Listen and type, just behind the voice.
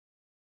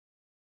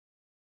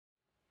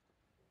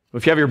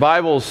If you have your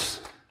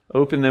Bibles,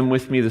 open them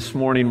with me this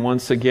morning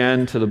once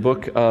again to the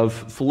book of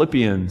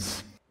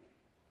Philippians.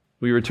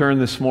 We return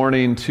this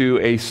morning to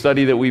a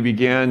study that we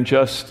began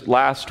just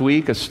last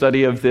week, a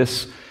study of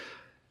this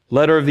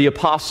letter of the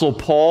Apostle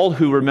Paul,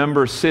 who,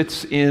 remember,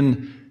 sits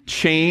in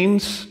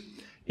chains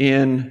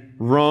in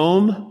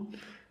Rome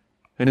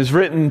and is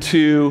written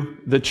to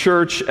the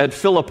church at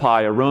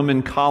Philippi, a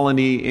Roman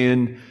colony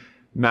in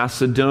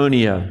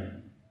Macedonia,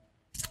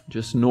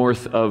 just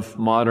north of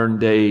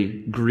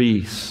modern-day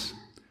Greece.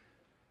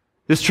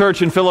 This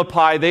church in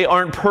Philippi, they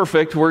aren't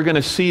perfect. We're going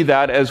to see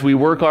that as we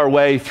work our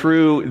way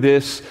through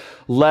this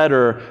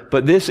letter.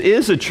 But this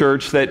is a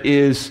church that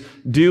is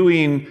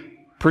doing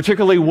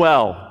particularly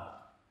well.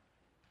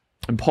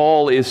 And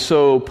Paul is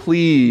so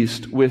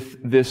pleased with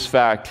this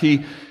fact.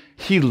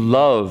 He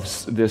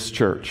loves this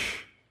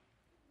church.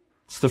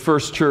 It's the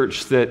first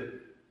church that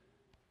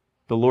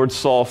the Lord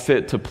saw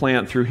fit to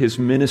plant through his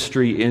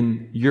ministry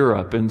in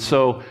Europe. And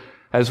so,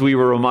 as we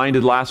were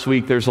reminded last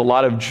week, there's a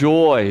lot of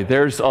joy,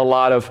 there's a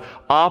lot of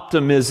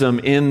optimism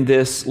in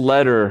this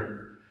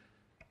letter.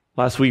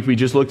 Last week we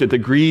just looked at the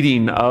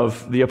greeting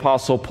of the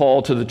Apostle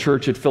Paul to the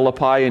church at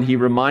Philippi, and he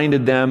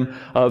reminded them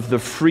of the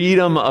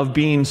freedom of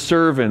being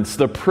servants,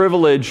 the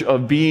privilege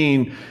of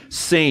being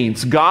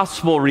saints,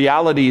 gospel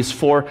realities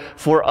for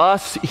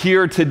us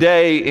here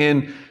today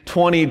in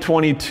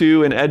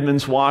 2022 in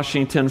Edmonds,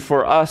 Washington,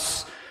 for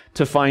us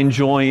to find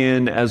joy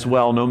in as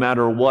well, no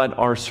matter what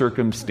our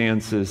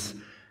circumstances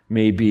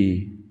may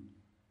be.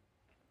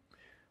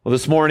 Well,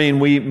 this morning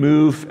we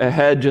move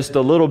ahead just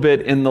a little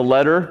bit in the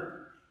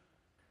letter.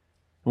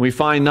 We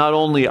find not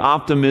only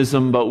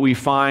optimism, but we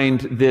find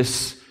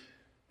this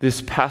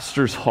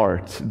pastor's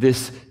heart,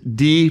 this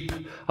deep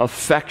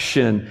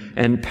affection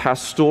and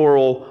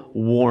pastoral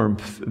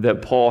warmth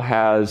that Paul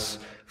has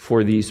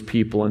for these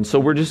people. And so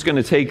we're just going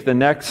to take the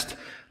next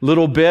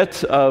little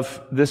bit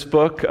of this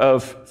book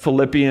of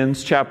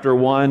Philippians, chapter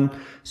 1,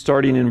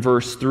 starting in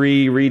verse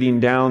 3, reading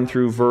down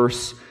through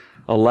verse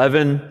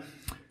 11.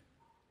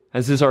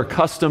 As is our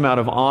custom, out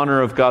of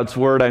honor of God's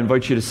word, I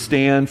invite you to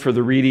stand for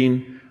the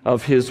reading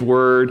of his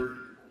word.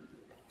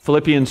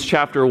 Philippians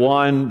chapter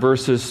 1,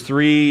 verses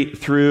 3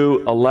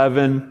 through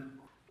 11.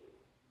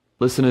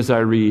 Listen as I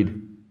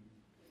read.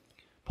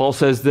 Paul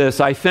says this,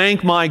 "I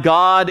thank my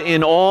God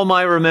in all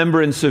my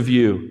remembrance of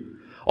you,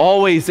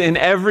 always in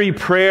every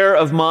prayer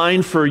of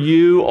mine for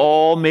you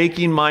all,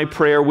 making my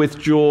prayer with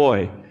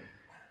joy,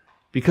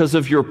 because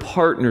of your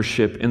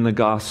partnership in the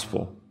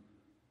gospel,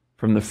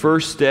 from the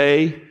first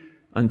day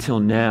until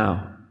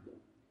now.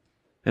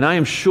 And I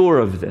am sure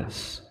of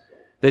this,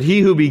 that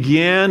he who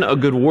began a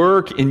good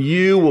work in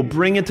you will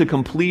bring it to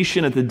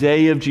completion at the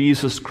day of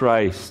Jesus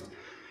Christ.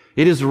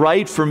 It is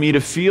right for me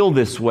to feel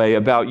this way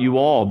about you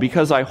all,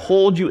 because I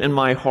hold you in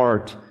my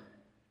heart.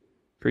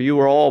 For you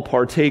are all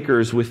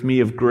partakers with me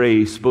of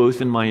grace,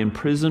 both in my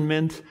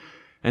imprisonment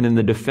and in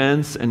the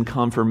defense and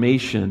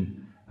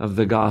confirmation of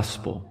the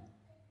gospel.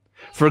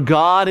 For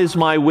God is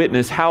my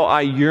witness, how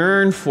I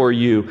yearn for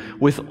you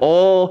with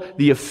all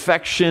the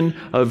affection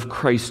of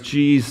Christ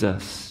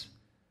Jesus.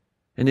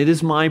 And it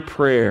is my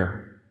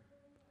prayer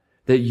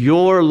that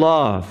your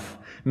love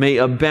may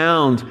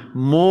abound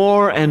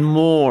more and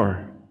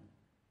more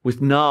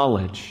with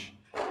knowledge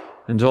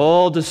and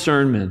all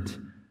discernment,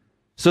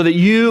 so that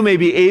you may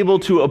be able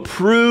to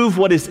approve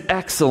what is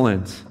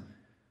excellent,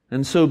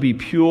 and so be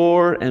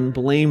pure and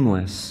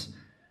blameless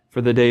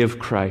for the day of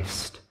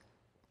Christ,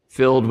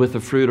 filled with the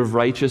fruit of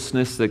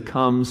righteousness that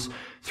comes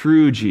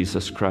through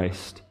Jesus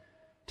Christ,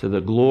 to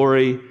the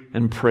glory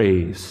and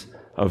praise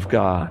of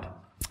God."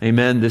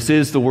 Amen. This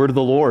is the word of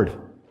the Lord.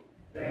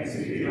 Thanks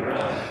be to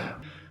God.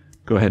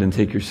 Go ahead and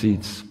take your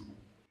seats.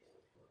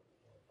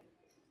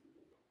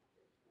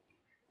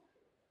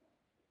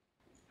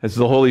 As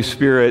the Holy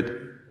Spirit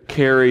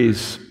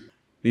carries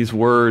these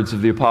words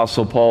of the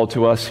Apostle Paul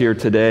to us here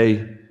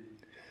today,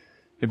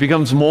 it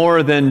becomes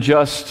more than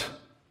just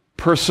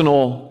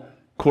personal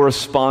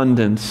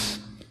correspondence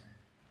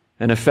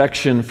and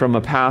affection from a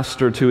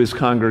pastor to his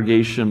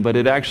congregation, but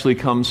it actually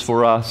comes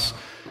for us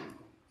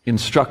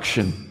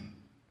instruction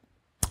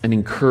and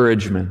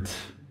encouragement.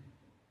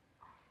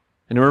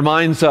 And it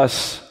reminds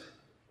us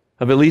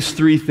of at least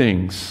three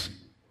things: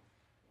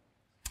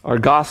 our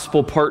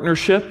gospel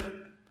partnership,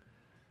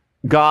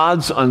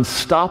 God's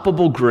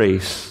unstoppable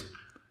grace,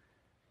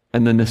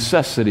 and the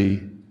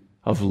necessity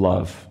of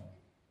love.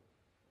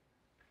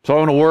 So I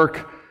want to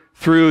work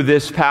through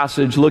this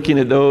passage looking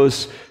at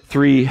those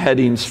three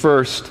headings.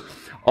 First,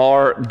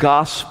 our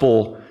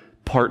gospel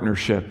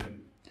partnership.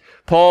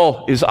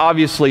 Paul is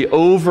obviously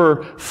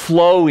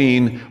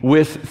overflowing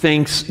with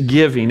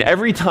thanksgiving.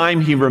 Every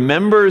time he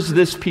remembers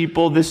this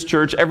people, this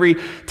church, every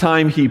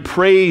time he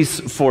prays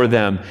for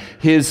them,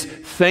 his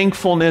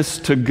thankfulness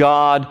to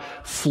God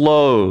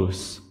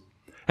flows.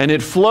 And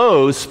it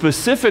flows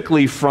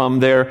specifically from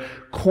their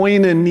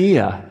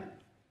koinonia.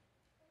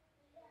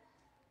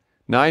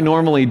 Now, I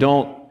normally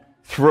don't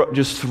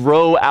just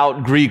throw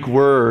out Greek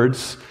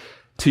words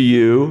to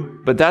you,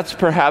 but that's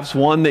perhaps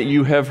one that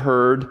you have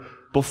heard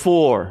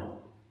before.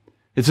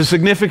 It's a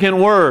significant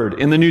word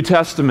in the New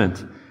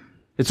Testament.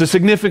 It's a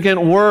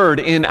significant word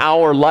in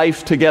our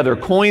life together,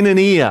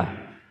 koinonia.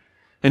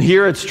 And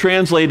here it's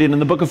translated in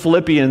the book of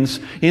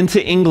Philippians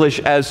into English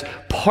as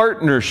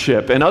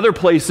partnership. And other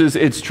places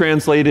it's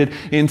translated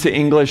into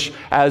English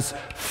as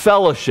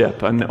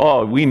fellowship. And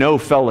we know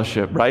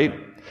fellowship, right?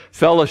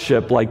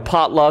 Fellowship, like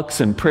potlucks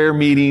and prayer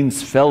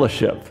meetings,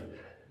 fellowship.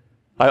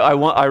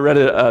 I read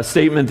a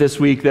statement this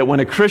week that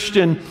when a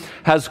Christian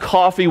has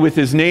coffee with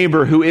his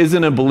neighbor who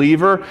isn't a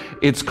believer,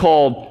 it's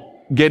called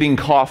getting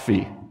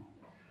coffee.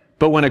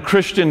 But when a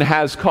Christian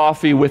has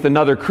coffee with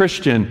another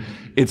Christian,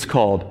 it's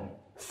called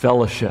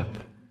fellowship.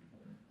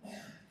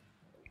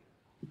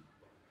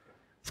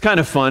 It's kind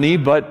of funny,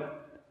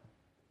 but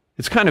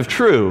it's kind of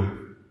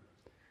true.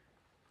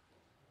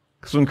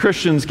 Because when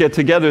Christians get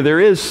together,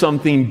 there is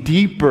something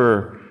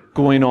deeper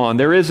going on.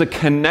 There is a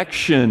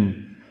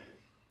connection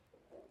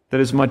that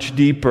is much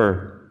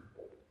deeper.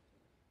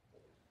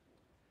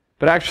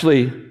 But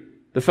actually,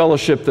 the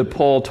fellowship that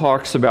Paul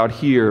talks about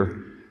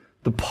here,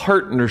 the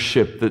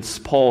partnership that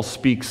Paul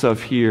speaks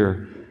of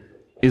here,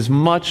 is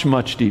much,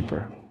 much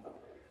deeper.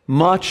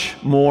 Much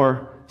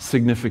more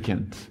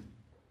significant.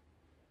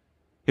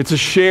 It's a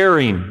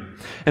sharing.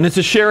 And it's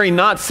a sharing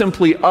not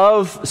simply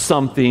of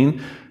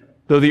something,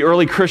 though the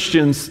early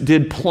Christians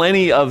did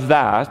plenty of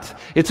that.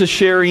 It's a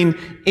sharing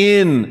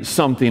in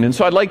something. And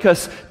so I'd like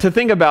us to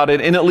think about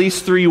it in at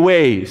least three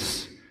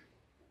ways.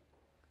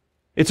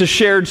 It's a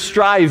shared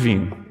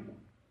striving.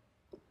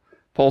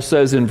 Paul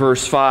says in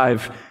verse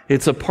 5,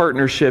 it's a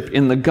partnership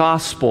in the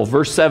gospel.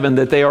 Verse 7,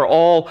 that they are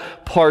all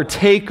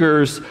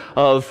partakers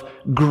of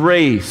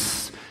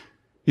grace.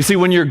 You see,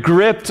 when you're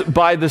gripped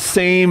by the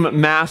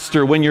same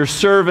master, when you're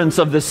servants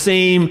of the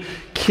same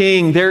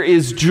king, there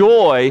is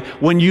joy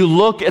when you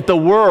look at the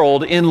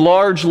world in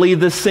largely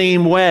the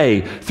same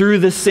way, through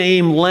the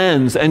same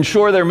lens. And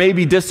sure, there may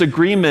be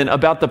disagreement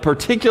about the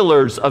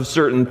particulars of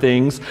certain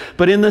things,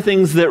 but in the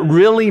things that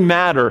really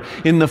matter,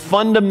 in the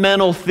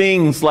fundamental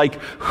things like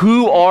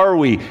who are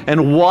we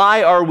and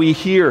why are we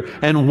here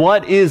and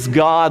what is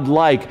God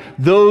like,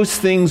 those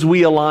things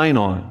we align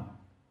on.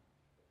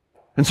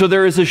 And so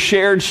there is a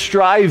shared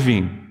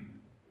striving.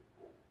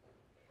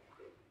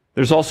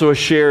 There's also a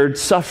shared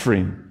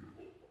suffering.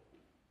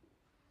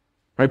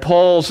 Right?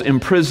 Paul's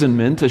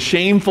imprisonment, a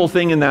shameful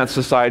thing in that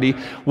society,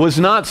 was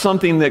not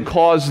something that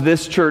caused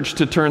this church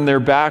to turn their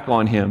back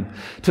on him.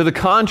 To the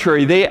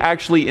contrary, they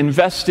actually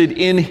invested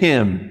in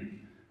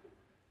him,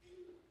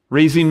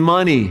 raising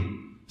money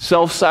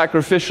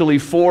self-sacrificially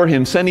for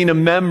him, sending a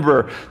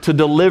member to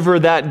deliver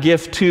that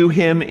gift to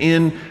him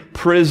in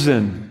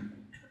prison.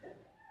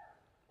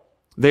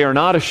 They are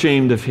not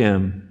ashamed of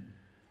him.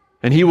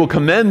 And he will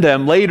commend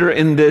them later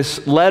in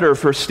this letter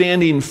for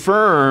standing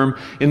firm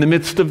in the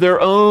midst of their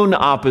own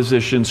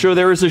opposition. So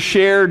there is a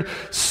shared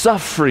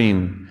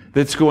suffering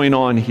that's going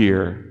on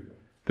here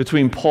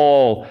between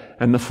Paul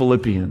and the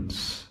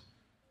Philippians.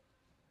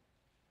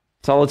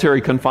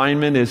 Solitary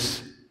confinement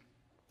is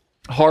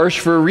harsh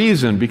for a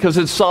reason, because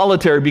it's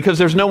solitary, because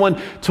there's no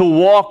one to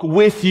walk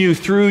with you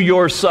through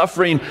your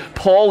suffering.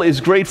 Paul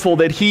is grateful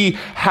that he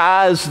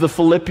has the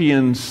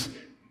Philippians,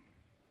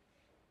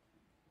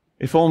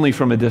 if only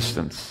from a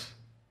distance.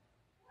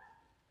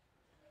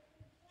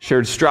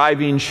 Shared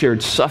striving,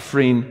 shared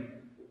suffering.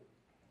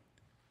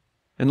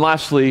 And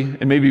lastly,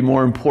 and maybe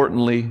more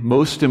importantly,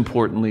 most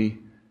importantly,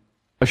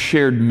 a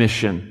shared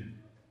mission.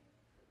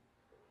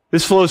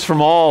 This flows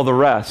from all the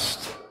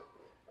rest.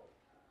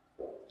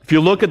 If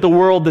you look at the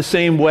world the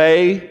same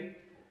way,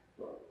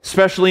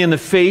 especially in the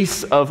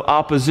face of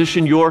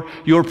opposition,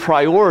 your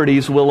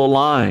priorities will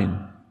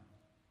align.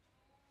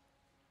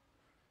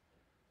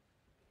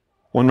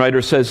 One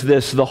writer says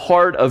this: the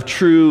heart of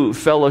true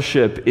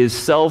fellowship is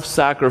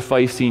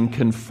self-sacrificing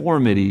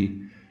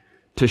conformity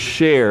to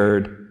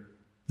shared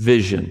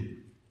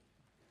vision.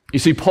 You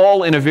see,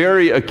 Paul, in a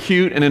very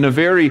acute and in a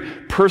very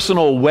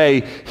personal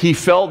way, he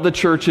felt the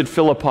church at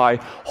Philippi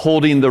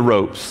holding the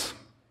ropes.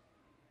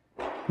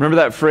 Remember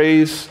that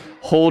phrase,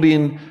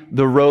 holding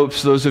the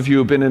ropes? Those of you who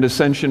have been in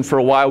Ascension for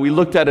a while, we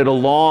looked at it a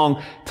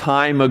long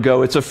time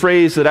ago. It's a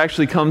phrase that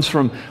actually comes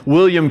from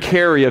William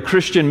Carey, a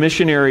Christian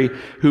missionary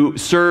who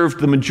served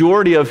the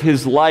majority of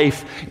his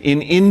life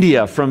in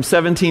India from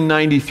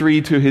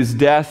 1793 to his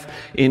death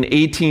in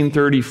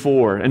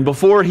 1834. And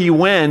before he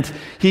went,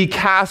 he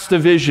cast a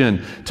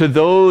vision to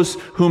those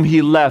whom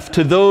he left,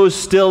 to those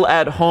still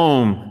at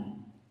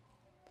home.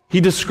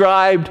 He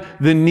described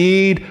the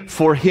need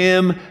for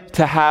him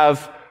to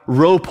have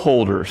rope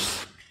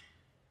holders.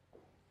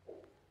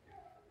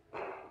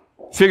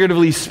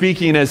 Figuratively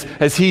speaking,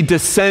 as he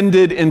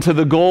descended into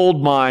the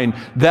gold mine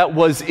that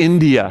was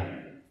India,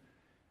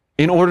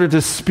 in order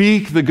to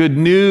speak the good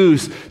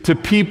news to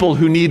people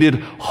who needed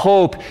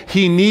hope,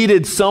 he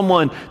needed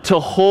someone to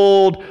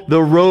hold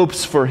the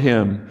ropes for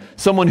him,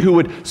 someone who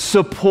would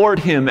support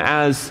him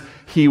as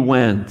he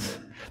went.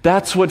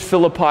 That's what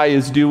Philippi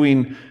is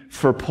doing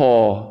for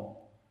Paul.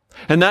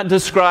 And that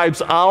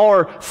describes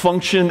our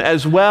function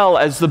as well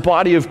as the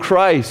body of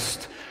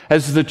Christ,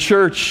 as the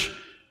church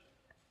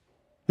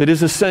that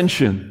is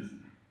Ascension.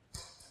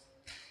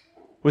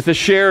 with a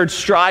shared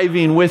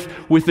striving,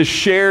 with a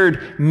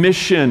shared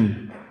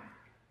mission,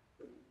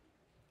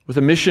 with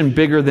a mission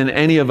bigger than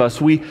any of us.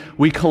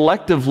 We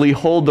collectively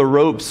hold the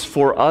ropes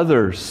for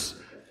others.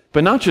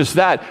 But not just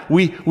that,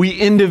 we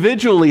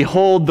individually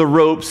hold the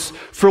ropes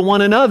for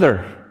one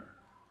another.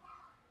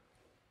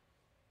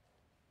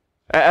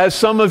 As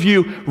some of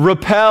you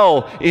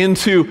rappel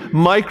into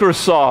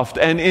Microsoft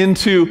and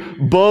into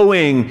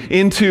Boeing,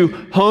 into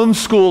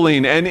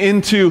homeschooling and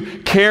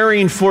into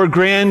caring for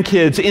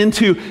grandkids,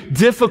 into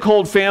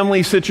difficult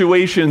family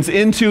situations,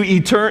 into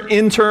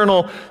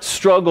internal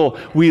struggle,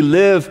 we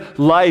live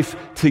life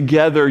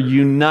together,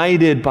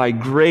 united by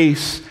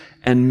grace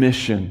and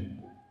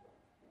mission.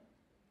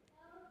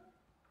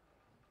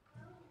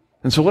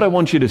 And so what I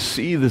want you to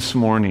see this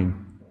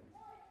morning,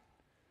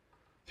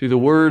 through the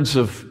words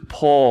of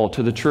Paul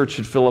to the church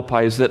at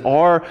Philippi, is that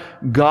our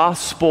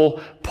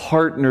gospel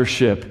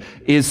partnership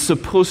is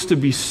supposed to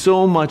be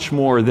so much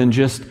more than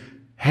just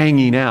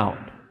hanging out.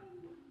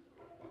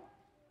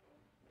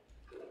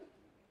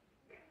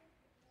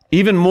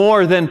 Even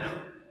more than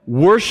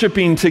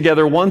worshiping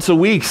together once a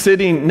week,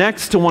 sitting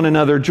next to one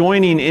another,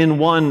 joining in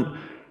one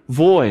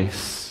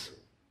voice.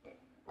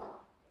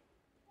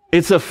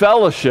 It's a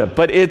fellowship,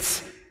 but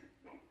it's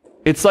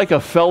like a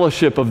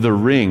fellowship of the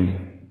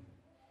ring.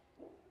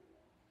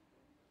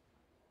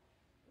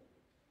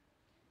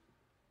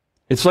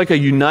 It's like a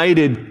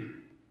united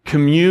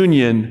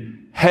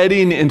communion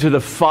heading into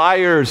the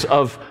fires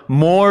of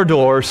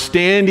Mordor,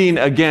 standing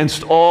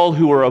against all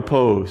who are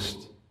opposed.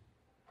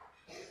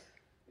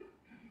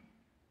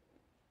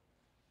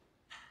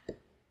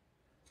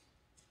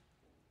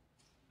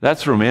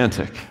 That's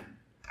romantic.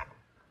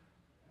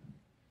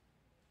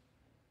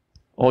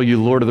 All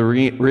you Lord of the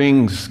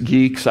Rings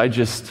geeks, I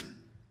just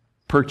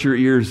perked your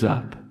ears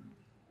up.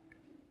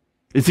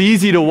 It's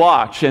easy to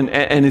watch, and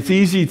it's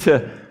easy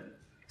to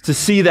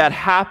see that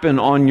happen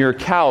on your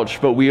couch,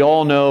 but we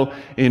all know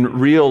in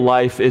real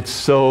life it's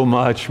so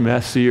much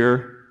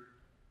messier.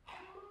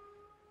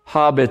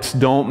 Hobbits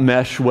don't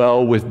mesh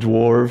well with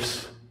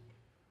dwarves.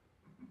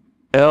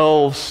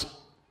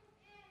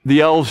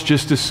 The elves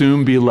just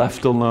assume be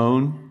left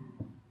alone.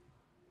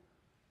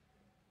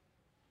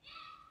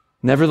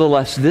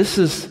 Nevertheless, this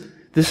is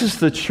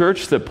the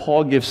church that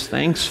Paul gives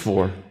thanks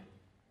for.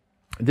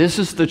 This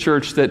is the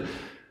church that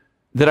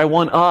I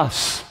want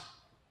us,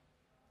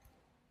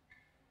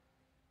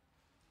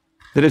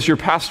 that as your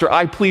pastor,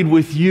 I plead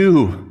with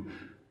you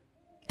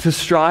to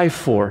strive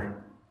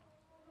for.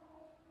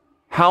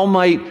 How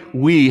might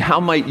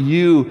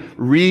you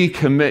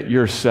recommit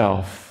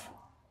yourself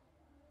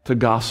to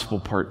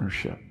gospel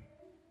partnership?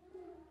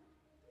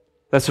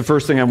 That's the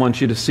first thing I want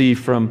you to see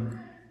from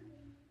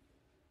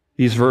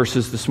these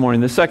verses this morning.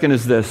 The second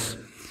is this: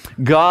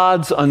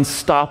 God's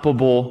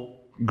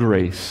unstoppable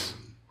grace.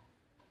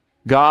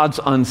 God's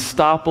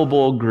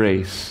unstoppable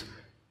grace.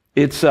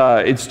 It's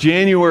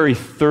January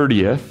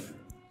 30th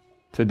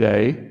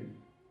today.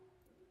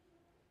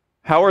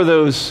 How are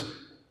those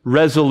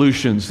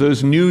resolutions,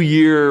 those New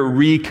Year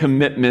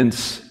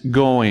recommitments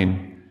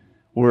going?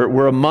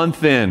 We're a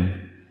month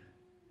in.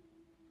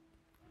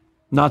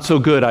 Not so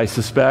good, I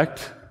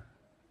suspect.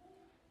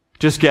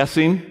 Just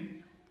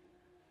guessing.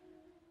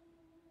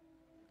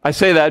 I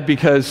say that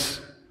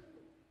because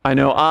I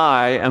know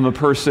I am a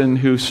person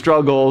who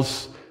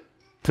struggles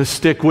to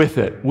stick with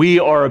it. We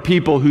are a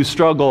people who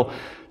struggle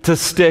to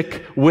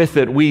stick with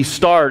it. We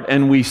start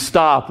and we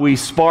stop. We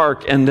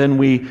spark and then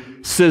we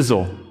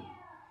sizzle.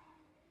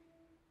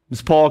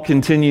 As Paul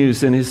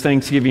continues in his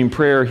Thanksgiving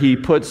prayer, he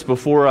puts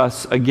before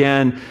us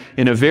again,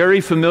 in a very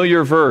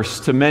familiar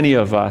verse to many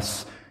of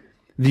us,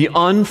 the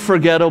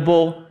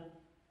unforgettable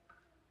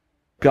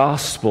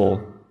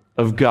gospel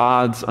of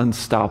God's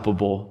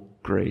unstoppable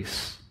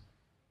grace.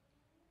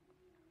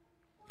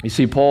 You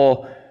see,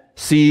 Paul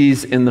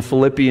sees in the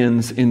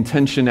Philippians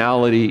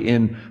intentionality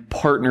in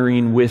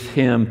partnering with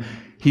him.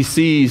 He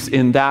sees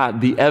in that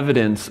the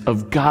evidence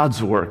of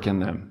God's work in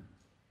them.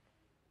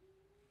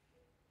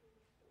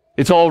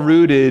 It's all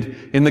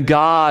rooted in the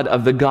God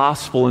of the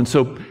gospel. And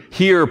so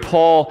here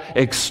Paul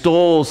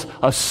extols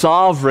a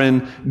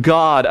sovereign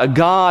God, a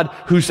God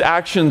whose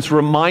actions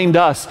remind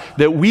us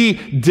that we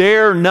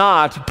dare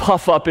not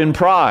puff up in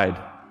pride,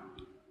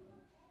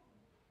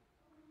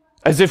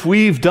 as if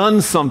we've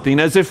done something,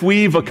 as if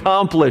we've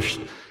accomplished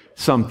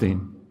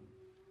something.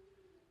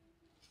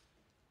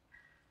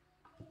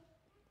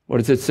 What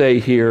does it say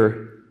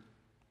here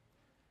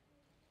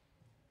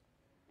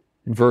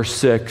in verse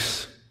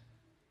 6?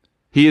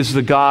 He is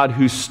the God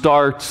who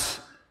starts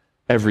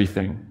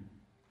everything.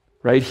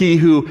 Right? He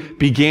who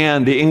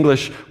began, the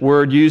English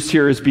word used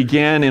here is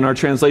began in our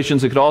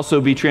translations. It could also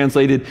be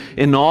translated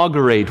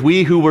inaugurate.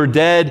 We who were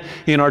dead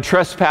in our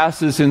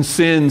trespasses and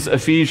sins,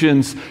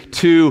 Ephesians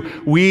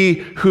 2. We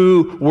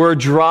who were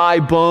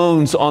dry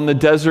bones on the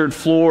desert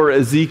floor,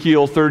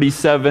 Ezekiel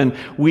 37.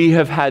 We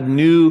have had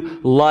new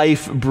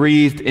life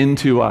breathed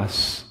into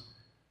us.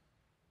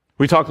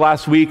 We talked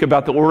last week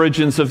about the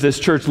origins of this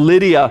church.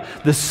 Lydia,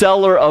 the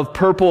seller of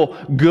purple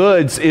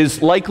goods,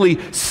 is likely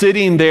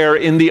sitting there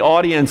in the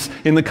audience,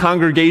 in the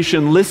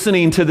congregation,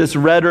 listening to this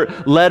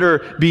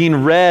letter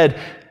being read.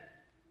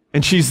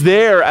 And she's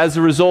there as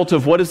a result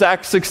of, what does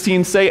Acts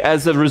 16 say?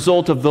 As a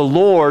result of the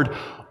Lord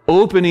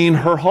opening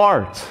her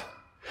heart.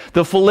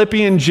 The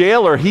Philippian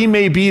jailer, he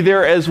may be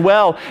there as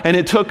well. And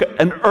it took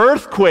an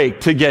earthquake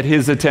to get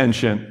his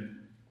attention.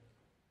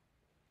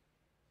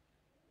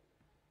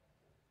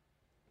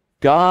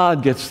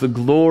 God gets the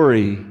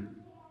glory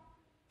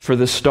for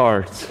the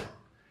start.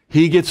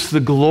 He gets the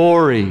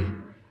glory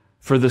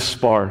for the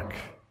spark.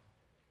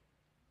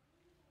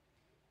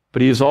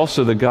 But He is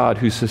also the God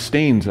who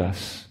sustains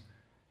us.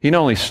 He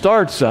not only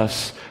starts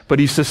us, but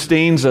He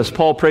sustains us.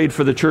 Paul prayed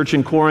for the church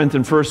in Corinth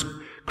in 1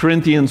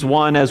 Corinthians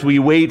 1, as we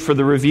wait for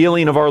the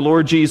revealing of our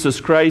Lord Jesus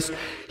Christ,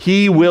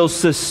 He will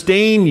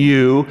sustain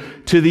you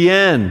to the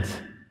end.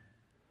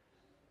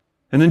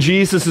 And then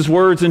Jesus'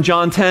 words in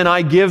John 10,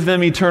 I give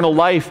them eternal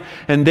life,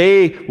 and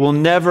they will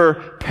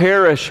never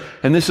perish.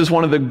 And this is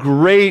one of the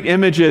great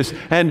images,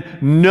 and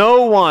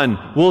no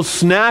one will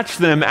snatch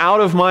them out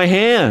of my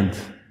hand.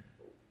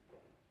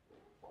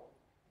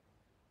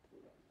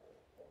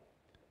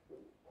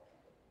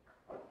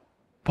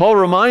 Paul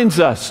reminds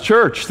us,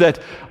 church, that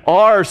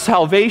our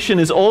salvation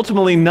is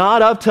ultimately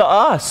not up to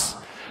us.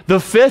 The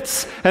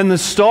fits and the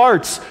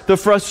starts, the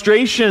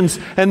frustrations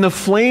and the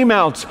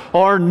flameouts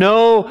are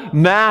no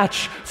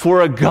match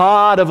for a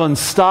God of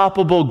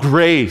unstoppable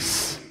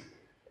grace.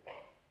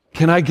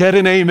 Can I get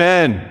an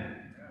amen?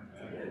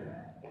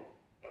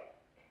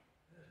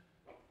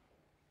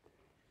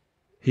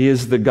 He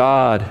is the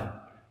God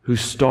who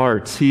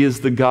starts. He is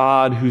the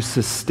God who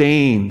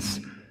sustains.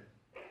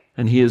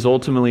 And He is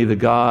ultimately the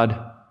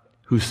God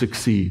who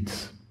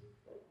succeeds.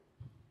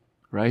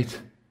 Right?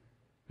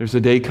 There's a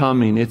day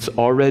coming, it's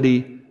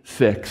already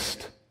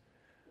fixed,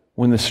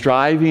 when the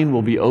striving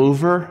will be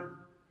over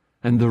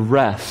and the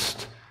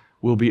rest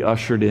will be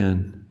ushered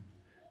in.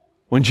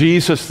 When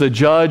Jesus, the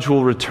judge,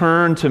 will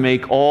return to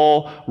make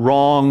all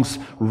wrongs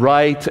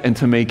right and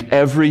to make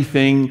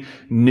everything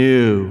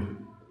new.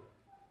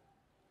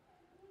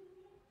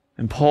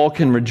 And Paul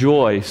can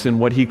rejoice in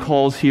what he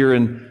calls here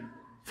in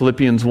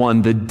Philippians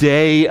 1, the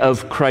day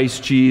of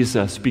Christ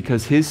Jesus,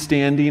 because His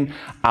standing,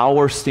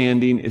 our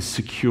standing, is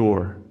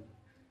secure.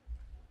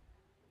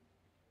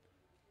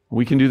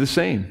 We can do the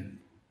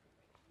same.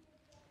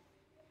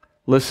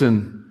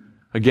 Listen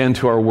again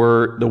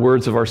to the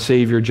words of our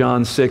Savior,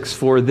 John 6,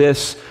 For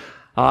this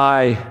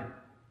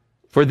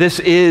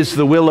is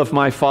the will of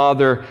my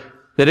Father,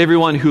 that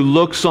everyone who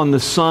looks on the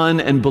Son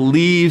and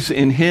believes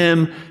in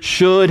Him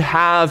should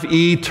have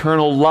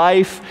eternal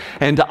life,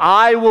 and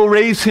I will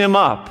raise him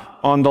up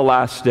on the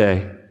last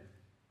day.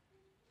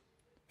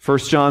 1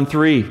 John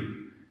 3,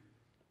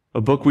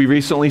 a book we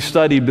recently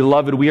studied,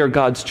 Beloved, we are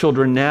God's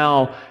children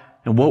now,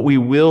 and what we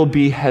will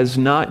be has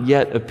not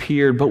yet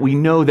appeared, but we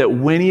know that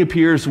when He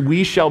appears,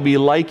 we shall be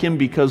like Him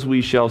because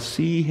we shall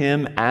see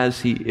Him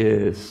as He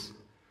is.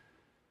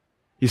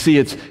 You see,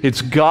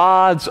 it's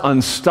God's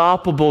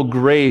unstoppable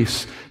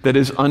grace that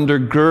is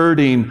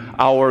undergirding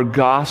our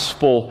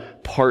gospel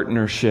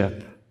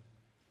partnership.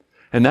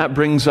 And that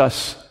brings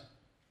us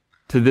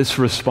to this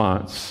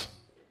response.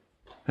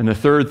 And the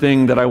third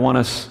thing that I want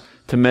us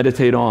to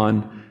meditate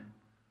on,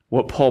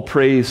 what Paul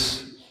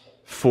prays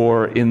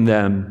for in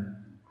them,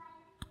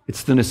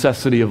 it's the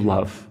necessity of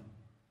love.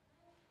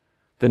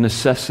 The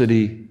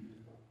necessity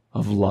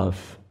of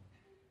love.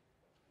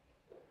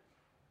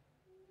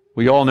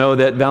 We all know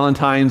that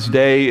Valentine's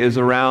Day is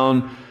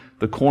around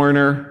the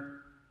corner.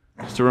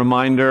 Just a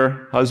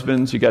reminder,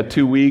 husbands, you got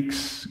 2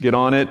 weeks, get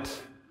on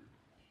it.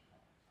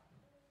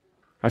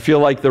 I feel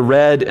like the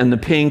red and the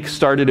pink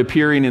started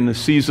appearing in the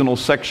seasonal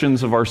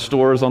sections of our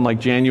stores on like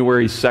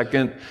January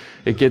 2nd.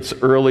 It gets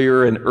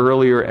earlier and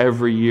earlier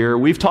every year.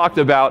 We've talked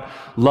about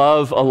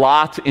love a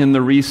lot in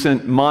the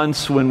recent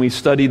months when we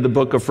studied the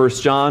book of 1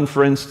 John,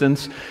 for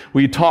instance.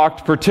 We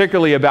talked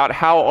particularly about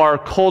how our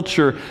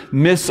culture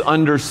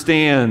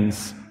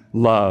misunderstands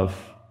love.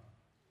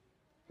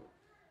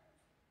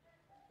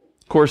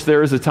 Of course,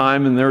 there is a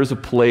time and there is a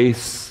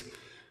place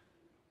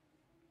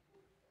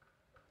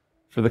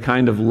for the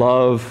kind of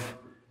love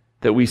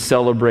that we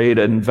celebrate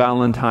on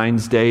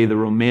Valentine's Day, the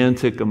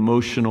romantic,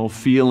 emotional,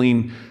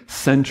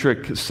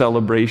 feeling-centric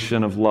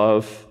celebration of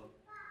love.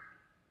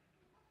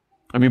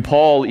 I mean,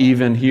 Paul,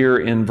 even here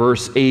in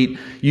verse 8,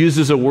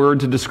 uses a word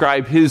to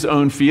describe his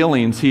own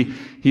feelings.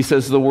 He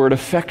says the word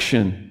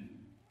affection.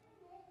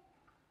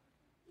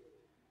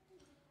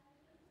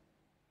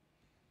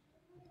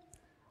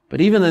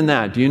 But even in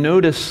that, do you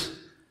notice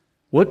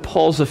what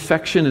Paul's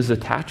affection is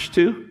attached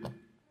to?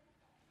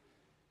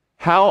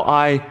 How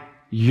I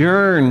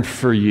yearn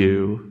for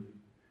you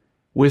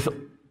with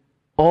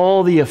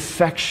all the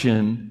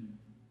affection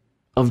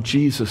of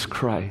Jesus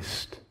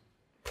Christ.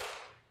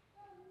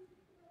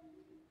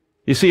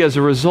 You see, as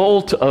a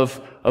result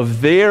of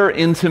their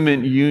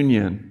intimate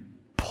union,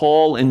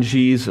 Paul and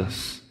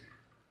Jesus,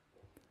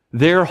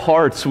 their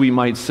hearts, we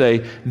might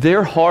say,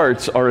 their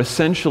hearts are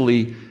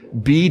essentially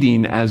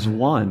beating as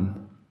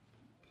one.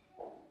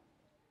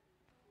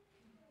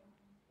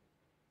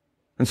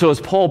 And so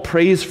as Paul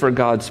prays for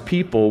God's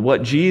people,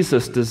 what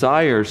Jesus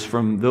desires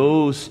from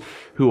those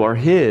who are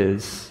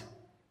his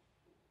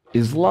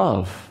is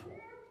love.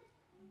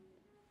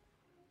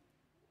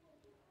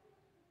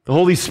 The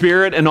Holy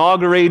Spirit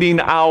inaugurating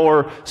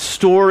our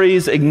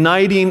stories,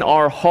 igniting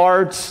our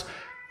hearts,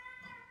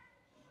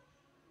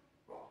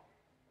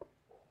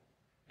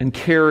 and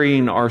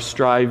carrying our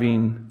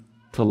striving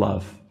to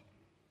love.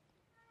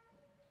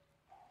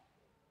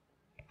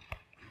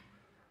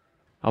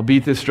 I'll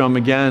beat this drum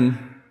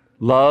again.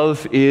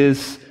 Love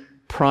is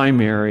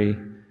primary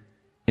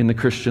in the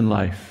Christian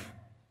life.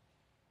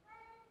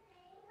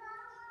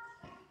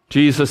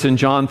 Jesus in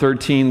John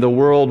 13, the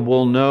world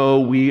will know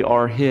we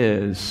are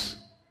his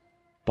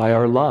by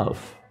our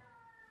love.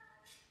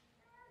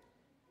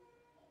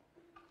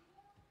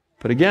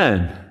 But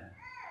again,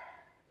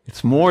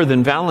 it's more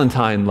than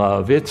Valentine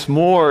love. It's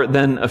more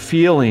than a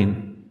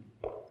feeling.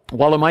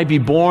 While it might be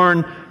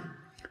born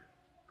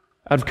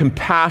out of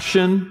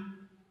compassion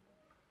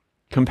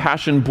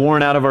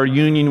born out of our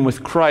union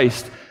with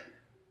Christ,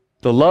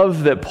 the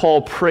love that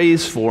Paul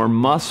prays for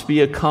must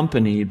be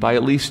accompanied by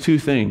at least two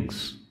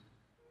things: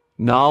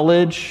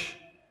 knowledge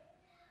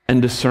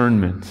and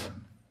discernment.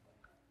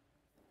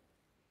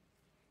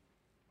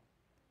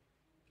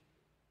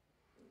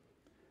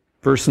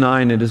 Verse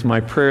 9, it is my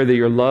prayer that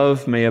your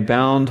love may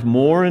abound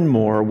more and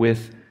more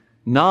with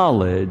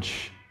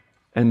knowledge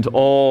and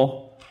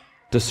all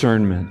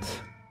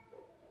discernment.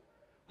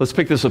 Let's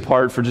pick this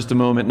apart for just a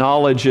moment.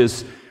 Knowledge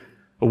is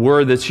a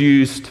word that's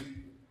used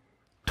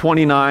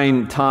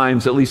 29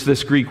 times, at least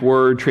this Greek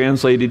word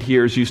translated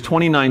here is used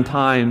 29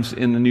 times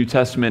in the New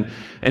Testament,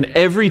 and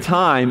every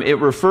time it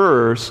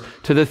refers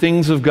to the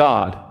things of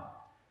God,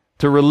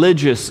 to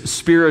religious,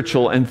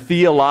 spiritual, and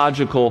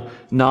theological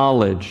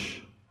knowledge.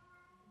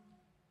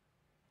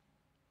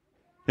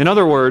 In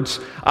other words,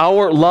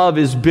 our love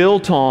is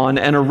built on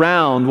and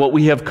around what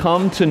we have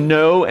come to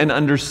know and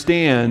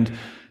understand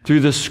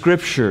through the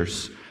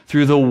Scriptures,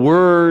 through the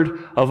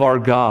Word of our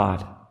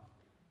God.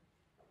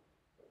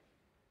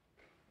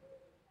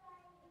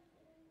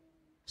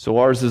 So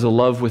ours is a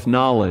love with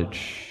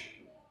knowledge,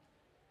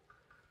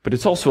 but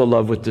it's also a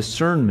love with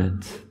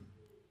discernment,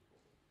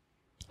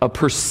 a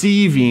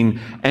perceiving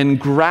and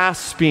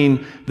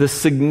grasping the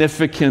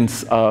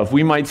significance of.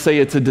 We might say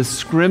it's a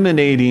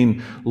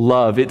discriminating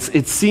love.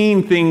 It's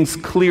seeing things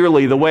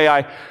clearly. The way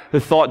I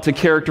thought to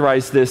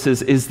characterize this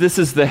is this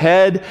is the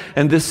head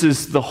and this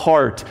is the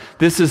heart.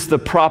 This is the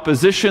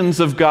propositions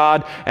of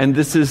God and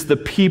this is the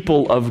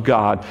people of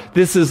God.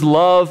 This is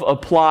love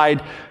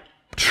applied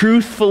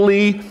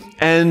truthfully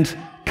and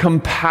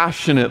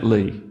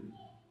compassionately.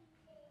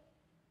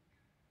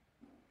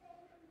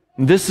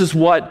 This is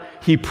what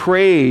he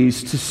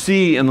prays to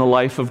see in the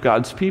life of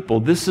God's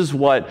people. This is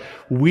what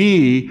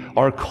we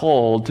are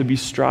called to be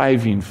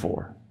striving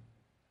for.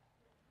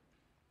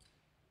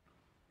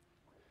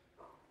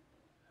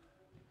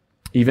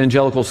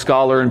 Evangelical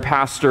scholar and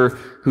pastor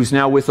who's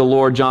now with the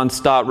Lord, John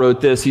Stott,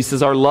 wrote this. He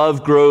says, our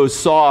love grows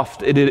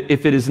soft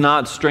if it is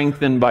not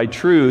strengthened by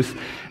truth,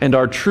 and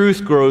our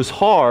truth grows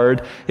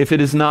hard if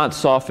it is not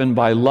softened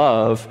by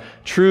love.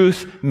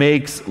 Truth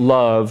makes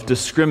love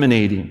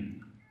discriminating.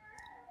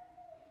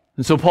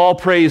 And so Paul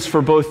prays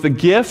for both the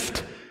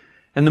gift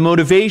and the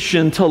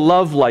motivation to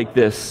love like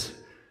this.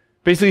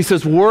 Basically, he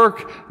says,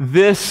 work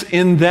this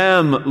in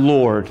them,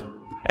 Lord.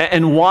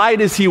 And why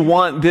does he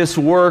want this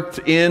worked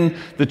in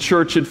the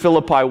church at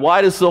Philippi?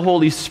 Why does the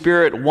Holy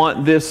Spirit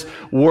want this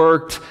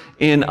worked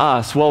in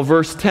us? Well,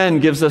 verse 10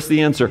 gives us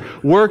the answer.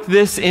 Work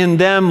this in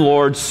them,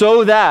 Lord,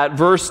 so that,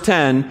 verse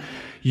 10,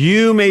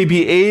 you may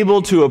be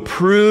able to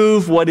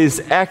approve what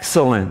is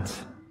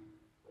excellent.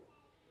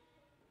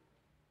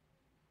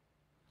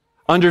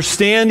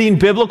 Understanding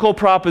biblical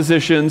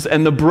propositions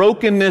and the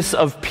brokenness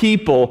of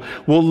people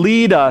will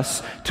lead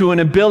us to an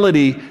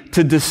ability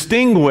to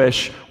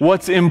distinguish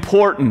what's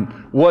important,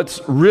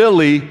 what's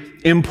really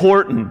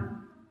important.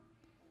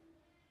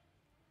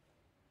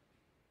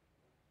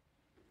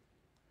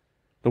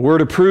 The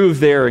word approve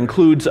there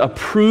includes a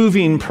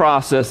proving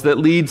process that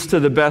leads to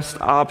the best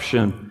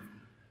option.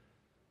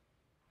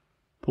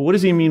 But what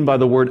does he mean by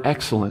the word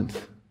excellent?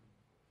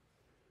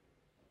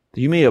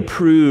 You may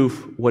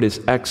approve what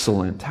is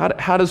excellent.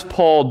 How does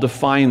Paul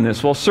define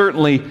this? Well,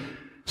 certainly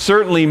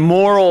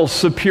moral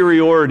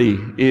superiority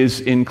is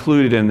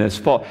included in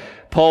this.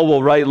 Paul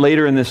will write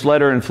later in this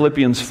letter in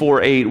Philippians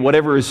 4:8,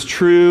 whatever is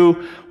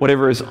true,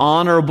 whatever is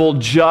honorable,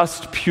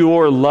 just,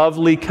 pure,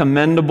 lovely,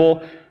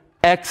 commendable,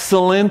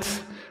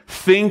 excellent,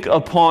 think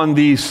upon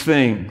these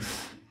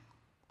things.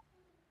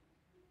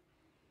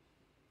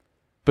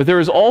 But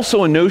there is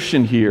also a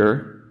notion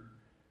here,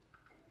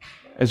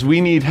 as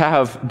we need to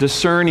have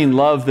discerning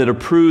love that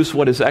approves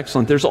what is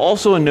excellent, there's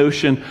also a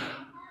notion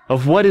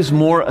of what is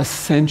more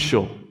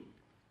essential.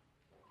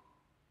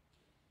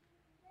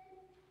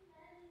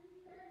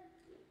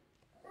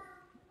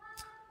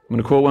 I'm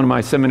going to quote one of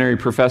my seminary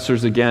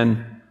professors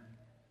again.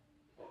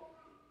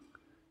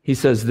 He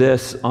says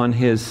this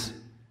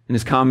in in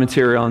his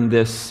commentary on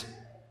this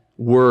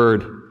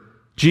word.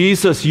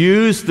 Jesus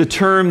used the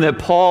term that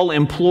Paul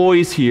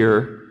employs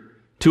here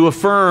to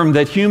affirm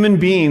that human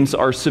beings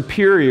are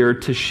superior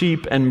to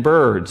sheep and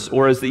birds,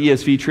 or as the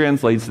ESV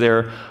translates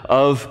there,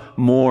 of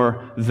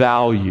more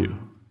value.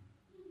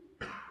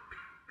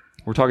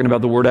 We're talking about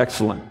the word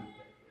excellent.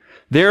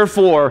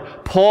 Therefore,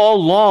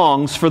 Paul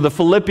longs for the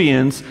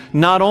Philippians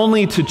not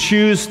only to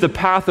choose the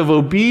path of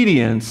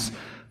obedience,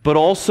 but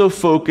also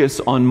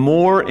focus on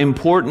more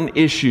important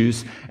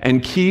issues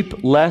and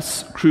keep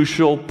less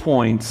crucial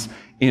points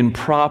in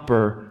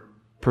proper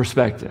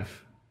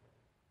perspective.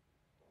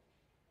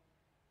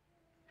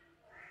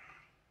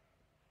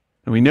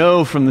 And we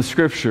know from the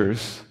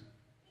Scriptures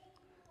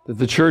that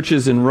the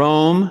churches in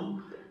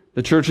Rome,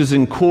 the churches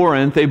in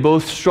Corinth, they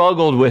both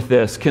struggled with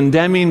this,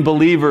 condemning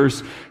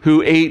believers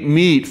who ate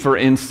meat, for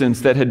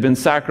instance, that had been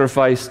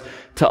sacrificed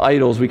to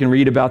idols. We can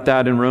read about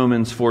that in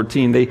Romans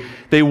 14.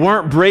 They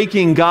weren't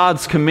breaking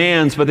God's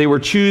commands, but they were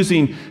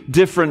choosing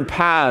different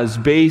paths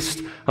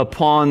based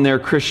upon their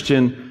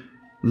Christian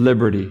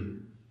liberty.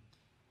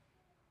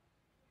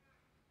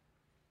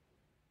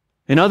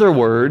 In other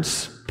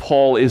words,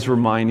 Paul is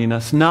reminding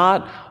us,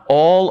 not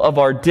all of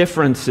our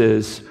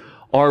differences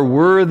are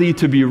worthy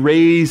to be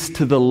raised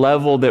to the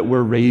level that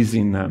we're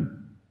raising them.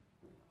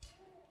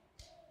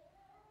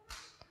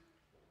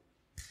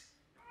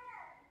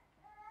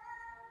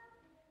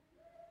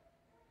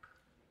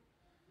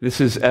 This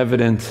is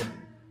evident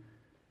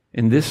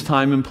in this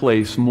time and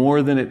place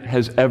more than it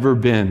has ever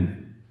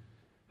been,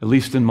 at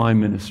least in my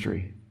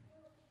ministry.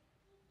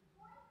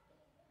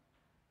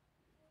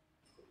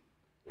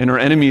 And our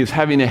enemy is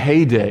having a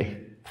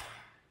heyday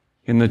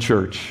in the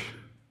church,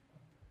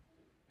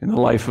 in the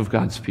life of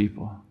God's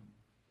people.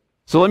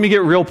 So let me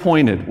get real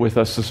pointed with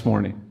us this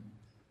morning.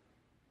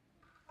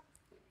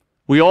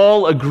 We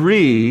all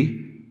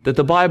agree that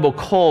the Bible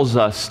calls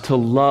us to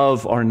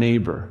love our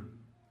neighbor.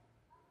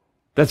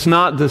 That's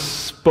not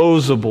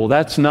disposable.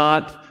 That's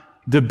not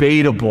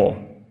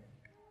debatable.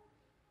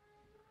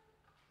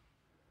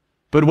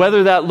 But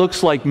whether that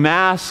looks like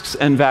masks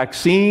and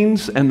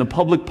vaccines and the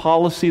public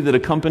policy that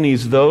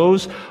accompanies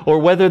those, or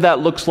whether that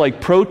looks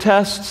like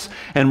protests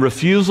and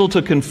refusal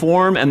to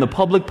conform and the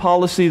public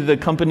policy that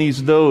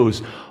accompanies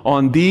those,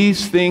 on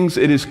these things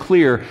it is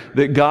clear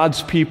that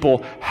God's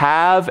people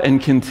have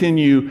and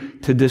continue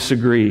to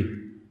disagree.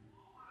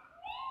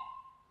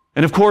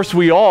 And of course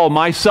we all,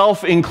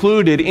 myself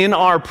included, in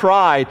our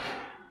pride,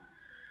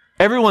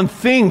 everyone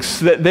thinks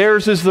that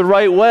theirs is the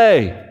right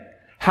way.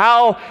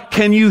 How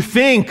can you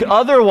think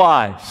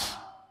otherwise?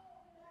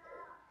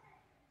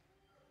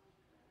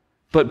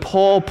 But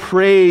Paul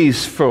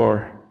prays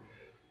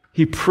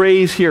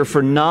here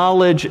for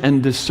knowledge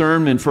and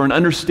discernment, for an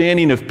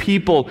understanding of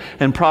people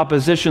and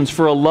propositions,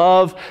 for a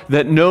love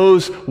that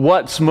knows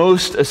what's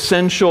most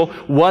essential,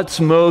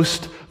 what's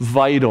most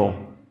vital.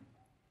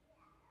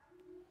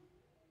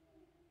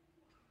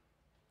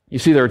 You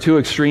see, there are two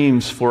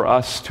extremes for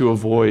us to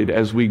avoid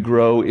as we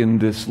grow in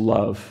this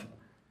love.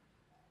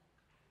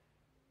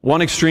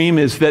 One extreme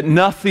is that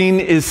nothing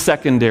is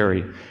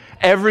secondary.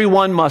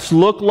 Everyone must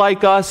look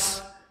like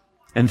us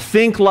and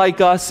think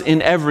like us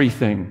in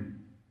everything.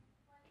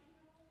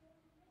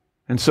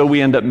 And so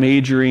we end up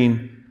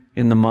majoring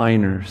in the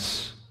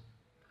minors.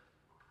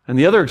 And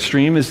the other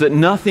extreme is that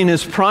nothing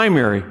is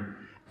primary.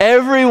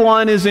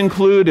 Everyone is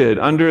included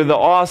under the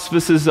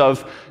auspices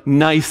of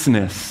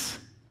niceness.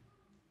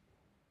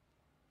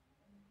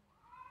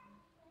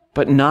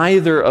 But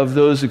neither of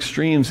those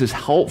extremes is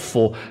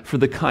helpful for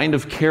the kind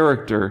of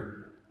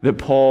character that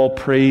Paul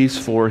prays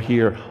for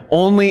here.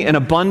 Only an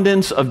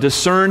abundance of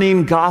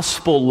discerning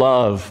gospel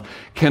love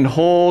can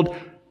hold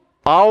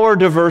our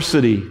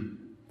diversity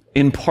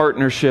in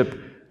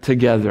partnership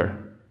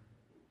together.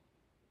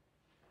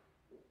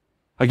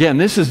 Again,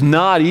 this is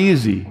not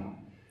easy.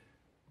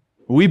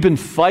 We've been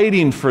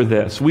fighting for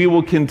this. We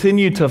will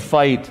continue to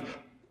fight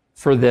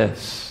for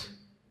this.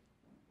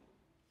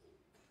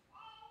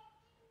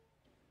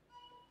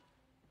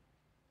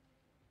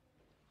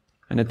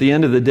 And at the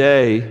end of the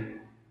day,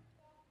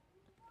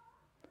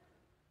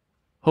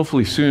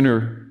 hopefully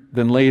sooner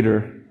than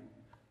later,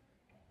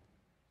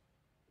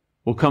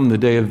 will come the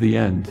day of the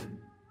end.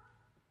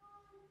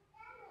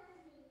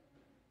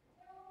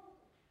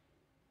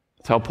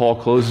 That's how Paul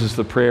closes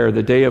the prayer.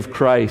 The day of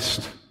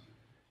Christ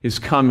is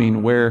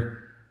coming,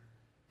 where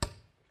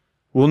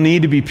we'll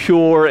need to be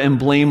pure and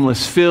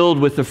blameless, filled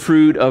with the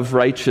fruit of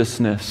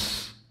righteousness.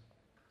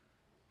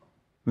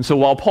 And so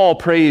while Paul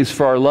prays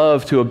for our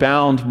love to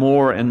abound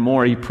more and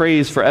more, he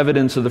prays for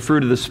evidence of the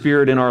fruit of the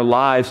Spirit in our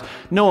lives.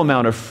 No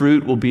amount of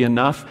fruit will be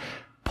enough.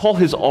 Paul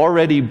has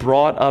already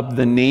brought up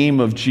the name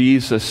of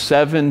Jesus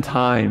 7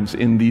 times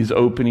in these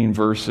opening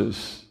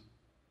verses.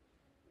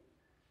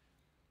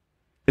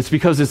 It's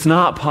because it's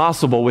not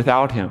possible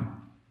without him.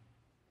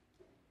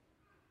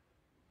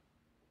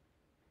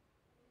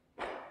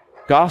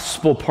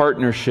 Gospel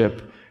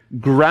partnership,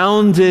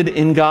 grounded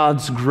in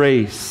God's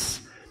grace,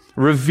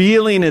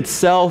 revealing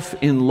itself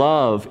in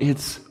love.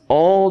 It's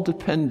all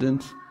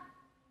dependent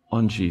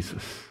on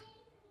Jesus.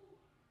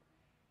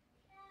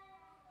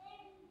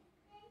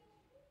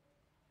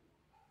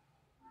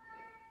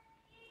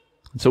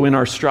 So in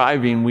our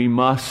striving, we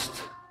must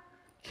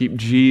keep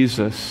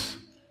Jesus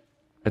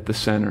at the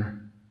center.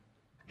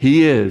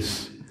 He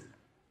is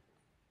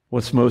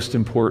what's most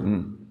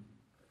important.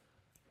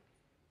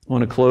 I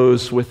want to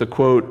close with a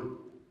quote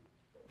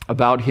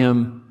about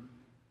him.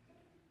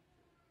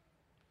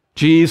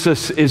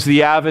 Jesus is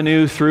the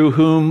avenue through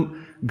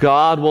whom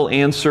God will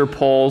answer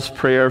Paul's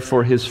prayer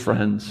for his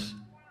friends.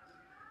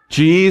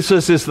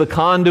 Jesus is the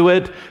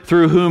conduit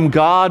through whom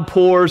God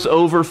pours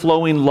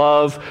overflowing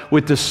love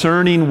with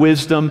discerning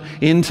wisdom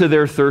into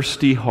their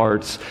thirsty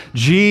hearts.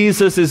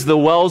 Jesus is the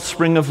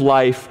wellspring of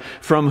life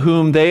from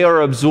whom they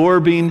are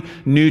absorbing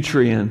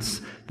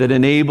nutrients that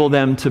enable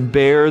them to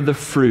bear the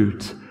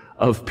fruit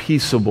of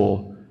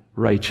peaceable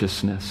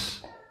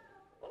righteousness.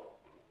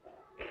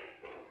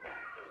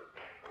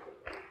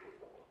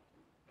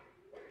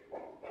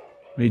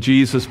 May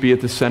Jesus be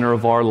at the center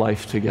of our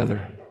life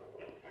together.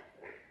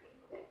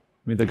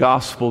 May the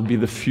gospel be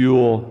the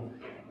fuel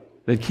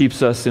that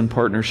keeps us in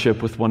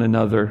partnership with one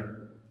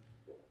another,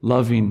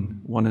 loving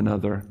one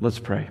another. Let's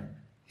pray.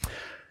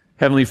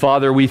 Heavenly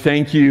Father, we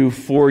thank you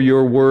for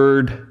your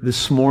word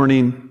this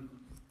morning.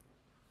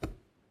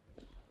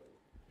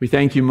 We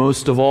thank you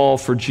most of all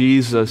for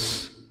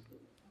Jesus,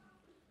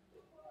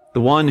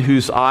 the one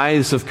whose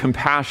eyes of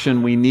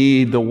compassion we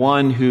need, the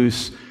one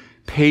whose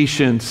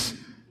patience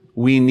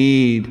we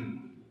need,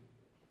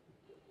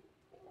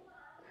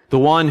 the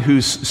one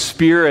whose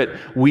spirit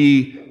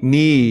we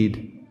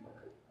need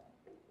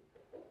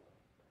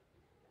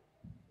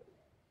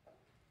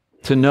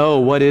to know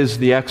what is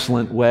the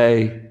excellent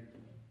way,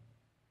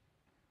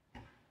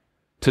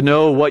 to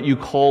know what you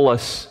call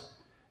us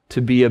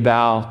to be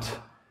about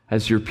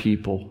as your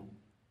people.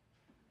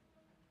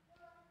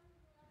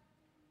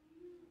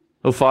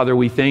 Oh, Father,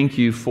 we thank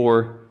you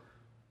for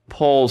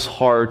Paul's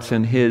heart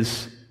and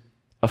his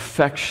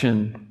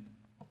affection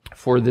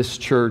for this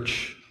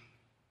church.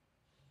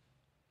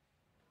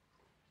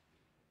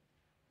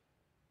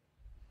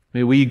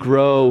 May we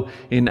grow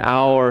in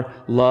our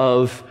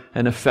love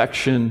and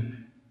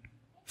affection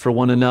for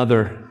one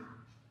another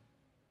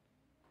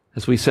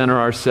as we center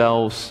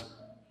ourselves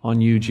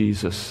on you,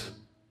 Jesus.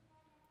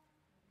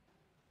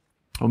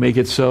 Oh, make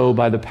it so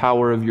by the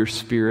power of your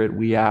Spirit,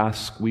 we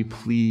ask, we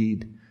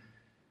plead.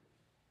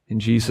 In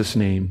Jesus'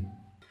 name,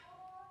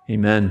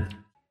 amen.